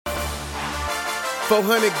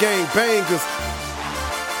400 gang bangers.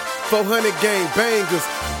 400 gang bangers.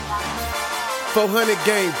 400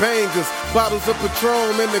 gang bangers. Bottles of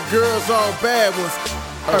Patron and the girls all bad ones.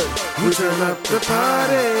 We turn up the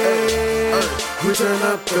party. We turn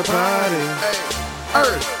up the party.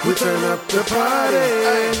 We turn up the party.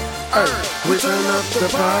 We turn up the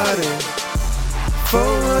party.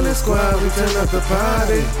 400 squad, we turn up the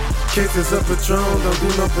party. Cases of Patron, don't do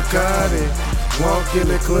no Bacardi. Walk in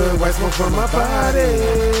the club, white smoke from my body.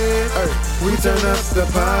 We turn up the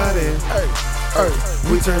party.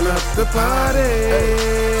 We turn up the party.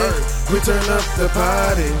 We turn up the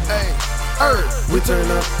party. We turn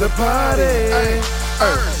up the party.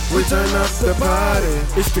 We turn up the party.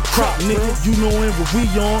 It's the crop, nigga, you knowin' what we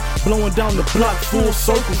on. Blowing down the block, full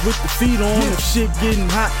circles with the feet on. If shit getting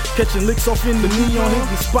hot, catching licks off in the neon. Hit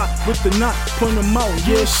the spot with the knot, point them out.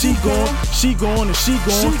 Yeah, she gone and she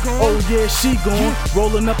gone. Oh yeah, she gone.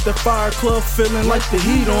 Rolling up the fire club, feeling like the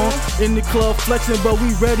heat on. In the club flexing, but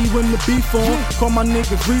we ready when the beef on. Call my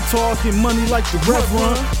niggas retards, get money like the Rev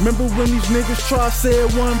Run. Remember when these niggas tried say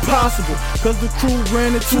it wasn't possible? Cause the crew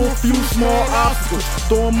ran into a few small obstacles.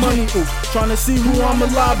 Throwing money oops, trying to see who I'ma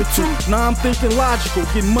lob it to. Now I'm thinking logical,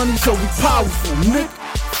 get money so we powerful, nigga.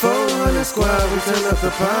 400 squad, we turn up the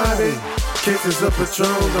party. Cases of Patron,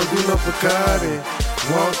 don't do no Bacardi.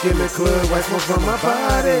 Walk in the club, white smoke from my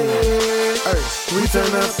body. We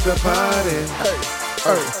turn up the party.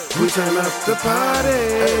 We turn up the party.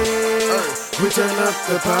 We turn up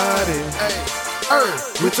the party.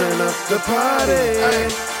 We turn up the party.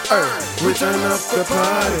 We turn up the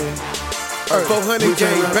party. 400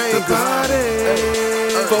 gang bangers.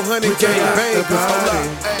 400 gang bangers.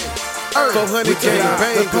 400 gang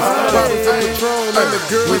bangers. Bottles of Patron and the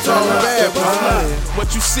girls all bad ones.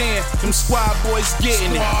 What you saying? Them squad boys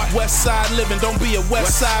getting it. West side living, don't be a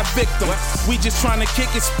west side victim. We just trying to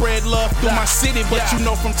kick it, spread love through my city. But you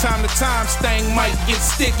know from time to time, Stang might get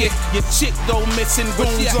sticky. Your chick go missing,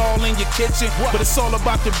 goons all in your kitchen. But it's all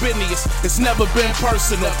about the business, it's never been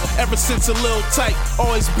personal. Ever since a little tight,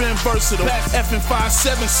 always been versatile. F and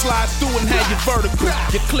 5-7 slide through and have you vertical.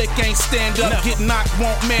 Your click ain't stand up, get knocked,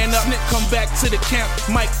 won't man up. Come back to the camp,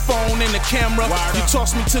 microphone and the camera. You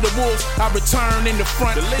toss me to the wolves, I return in the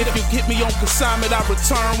front. If you hit me on consignment, I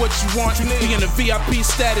return what you want. We in the VIP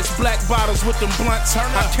status, black bottles with them blunts.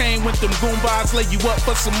 I came with them goombas, lay you up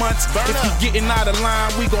for some months. If you getting out of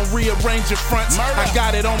line, we gon' rearrange your fronts. I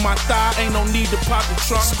got it on my thigh, ain't no need to pop the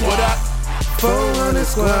trunk. What up? 400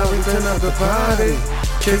 squad, we turn up the party.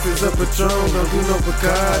 Cases of Patron, don't do no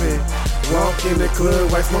Bacardi. Walk in the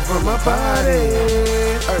club, white smoke from my body.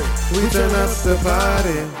 We turn up the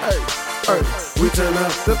party. We turn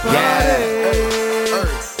up the party.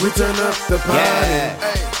 We turn up the party.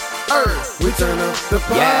 We turn up the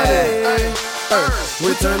party.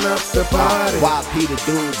 We turn up the party. YP the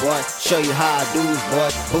dude, boy. Show you how I do, boy.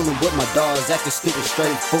 Fooling with my dogs, acting stupid,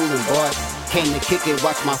 straight fooling, boy. Came to kick it,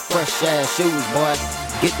 watch my fresh ass shoes, boy.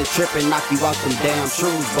 Get the trip and knock you out them damn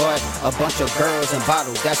shoes, boy. A bunch of girls and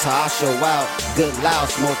bottles, that's how I show out. Good loud,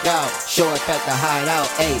 smoke out, show up at the hideout.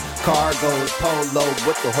 Ayy, cargoes, polo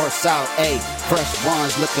with the horse out. Ayy, fresh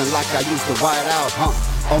ones looking like I used to white out, huh?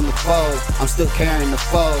 On the foe, I'm still carrying the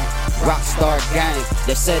foe. Rockstar gang,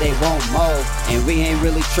 they say they won't mow, and we ain't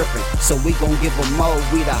really tripping, so we gon' give them more.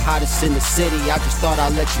 We the hottest in the city, I just thought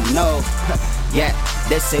I'd let you know. Yeah,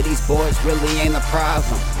 they say these boys really ain't a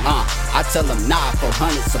problem. I tell them nah,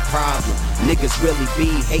 400's a problem. Niggas really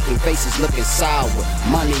be hating faces looking sour.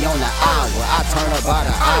 Money on the hour, I turn about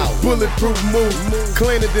an hour. Bulletproof move,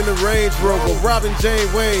 cleaner than the Range Rover. Robin Jane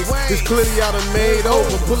Wayne, this clitty I done made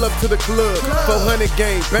over. Pull up to the club, 400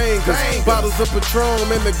 gang bangers. Bottles of Patron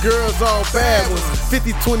and the girls all bad ones.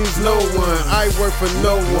 50-20's no one, I work for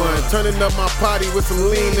no one. Turning up my potty with some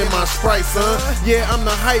lean in my Sprite, son. Yeah, I'm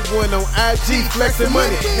the hype one on IG, flexing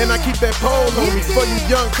money. And I keep that pole on me for you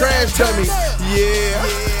young crash dummies. Yeah,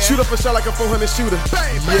 shoot up a shot like a 400 shooter.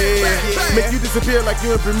 Yeah, make you disappear like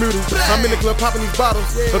you in Bermuda. I'm in the club popping these bottles,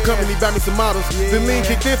 accompanied by me some models. The lean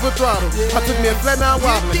kicked in for throttle. I took me a flat, now I'm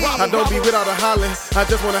wobbling. I don't be without a hollering, I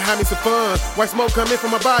just wanna have me some fun. White smoke come in from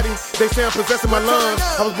my body, they say I'm possessing my lungs.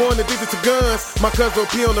 I was born addicted to guns, my cousin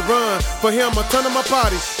OP on the run. For him, I turn on my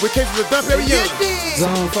party, with cases of dump every young.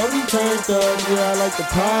 Zone 4, we turned up, yeah, I like to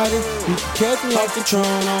party. You can catch me off the Tron,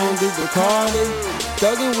 I don't do Bacardi.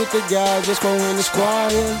 Thuggin' with the guys, just 400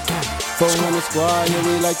 squad, yeah. 400 squad, yeah,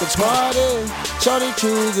 we like to party. Shorty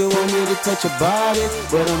choose, you want me to touch your body.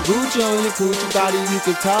 But I'm Gucci on your coochie, thought you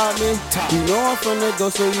can top me. You know I'm from the go,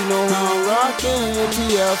 so you know how I'm rockin'.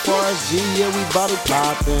 TFRSG, yeah, we bottle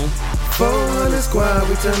poppin'. 400 squad,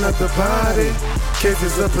 we turn up the party.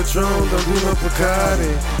 Cases of Patron, don't do no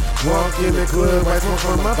Bacardi. Walk in the club, right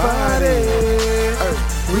from my body.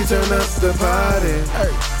 We turn up the party.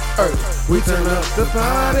 We turn up the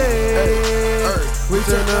party. We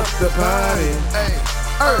turn up the party.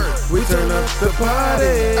 We turn up the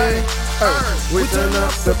party. We turn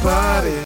up the party.